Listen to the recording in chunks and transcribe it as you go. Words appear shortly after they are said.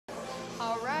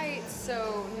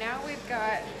So now we've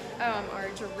got our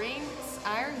drinks,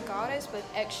 Iron Goddess with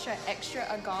extra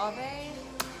agave.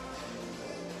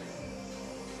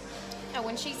 And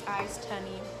when she's iced,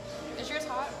 honey. Is yours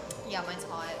hot? Yeah, mine's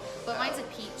hot, but mine's a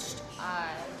peached.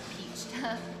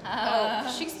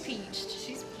 Oh, she's peached.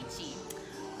 She's peachy.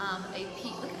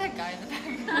 Look at that guy in the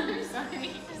background. Sorry,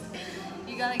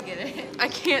 you gotta get it. I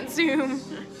can't zoom.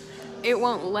 It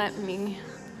won't let me.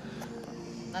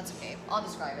 That's okay. I'll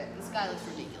describe it. This guy looks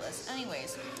ridiculous.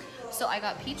 Anyways, so I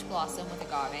got peach blossom with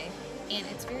agave, and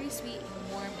it's very sweet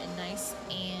and warm and nice,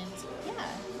 and yeah.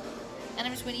 And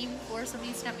I'm just waiting for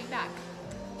somebody to snap me back.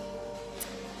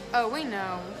 Oh, we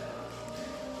know.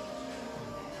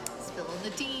 Spilling the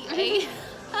tea,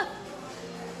 eh?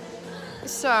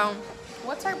 So,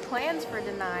 what's our plans for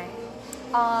tonight?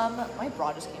 My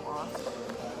bra just came off.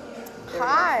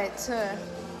 Hot.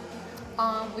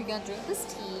 We're gonna drink this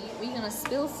tea, we're gonna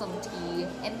spill some tea,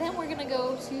 and then we're gonna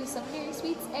go to some Mary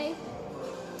Sweets, eh?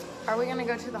 Are we gonna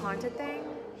go to the haunted thing?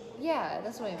 Yeah,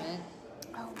 that's what I meant.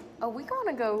 Oh, we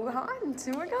gonna go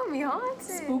haunted. We're gonna be haunted.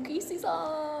 Spooky season.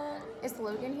 Is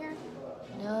Logan here?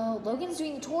 No, Logan's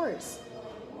doing the tours.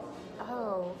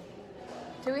 Oh.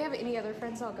 Do we have any other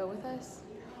friends that'll go with us?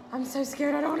 I'm so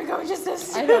scared. I don't want to go just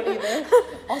this. I don't either.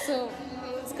 Also,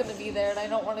 Megan's gonna be there, and I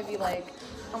don't want to be like,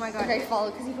 oh my god. okay, follow,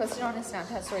 because he posted on his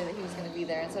Snapchat story that he was gonna be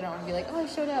there, and so I don't want to be like, oh, I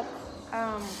showed up.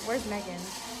 Where's Megan?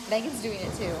 Megan's doing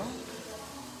it too.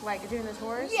 Like doing the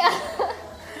tours? Yeah.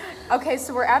 Okay,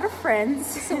 so we're out of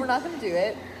friends. So we're not gonna do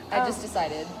it. I just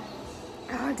decided.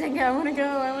 Oh, dang it. I want to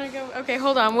go. Okay,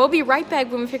 hold on. We'll be right back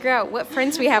when we figure out what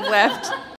friends we have left.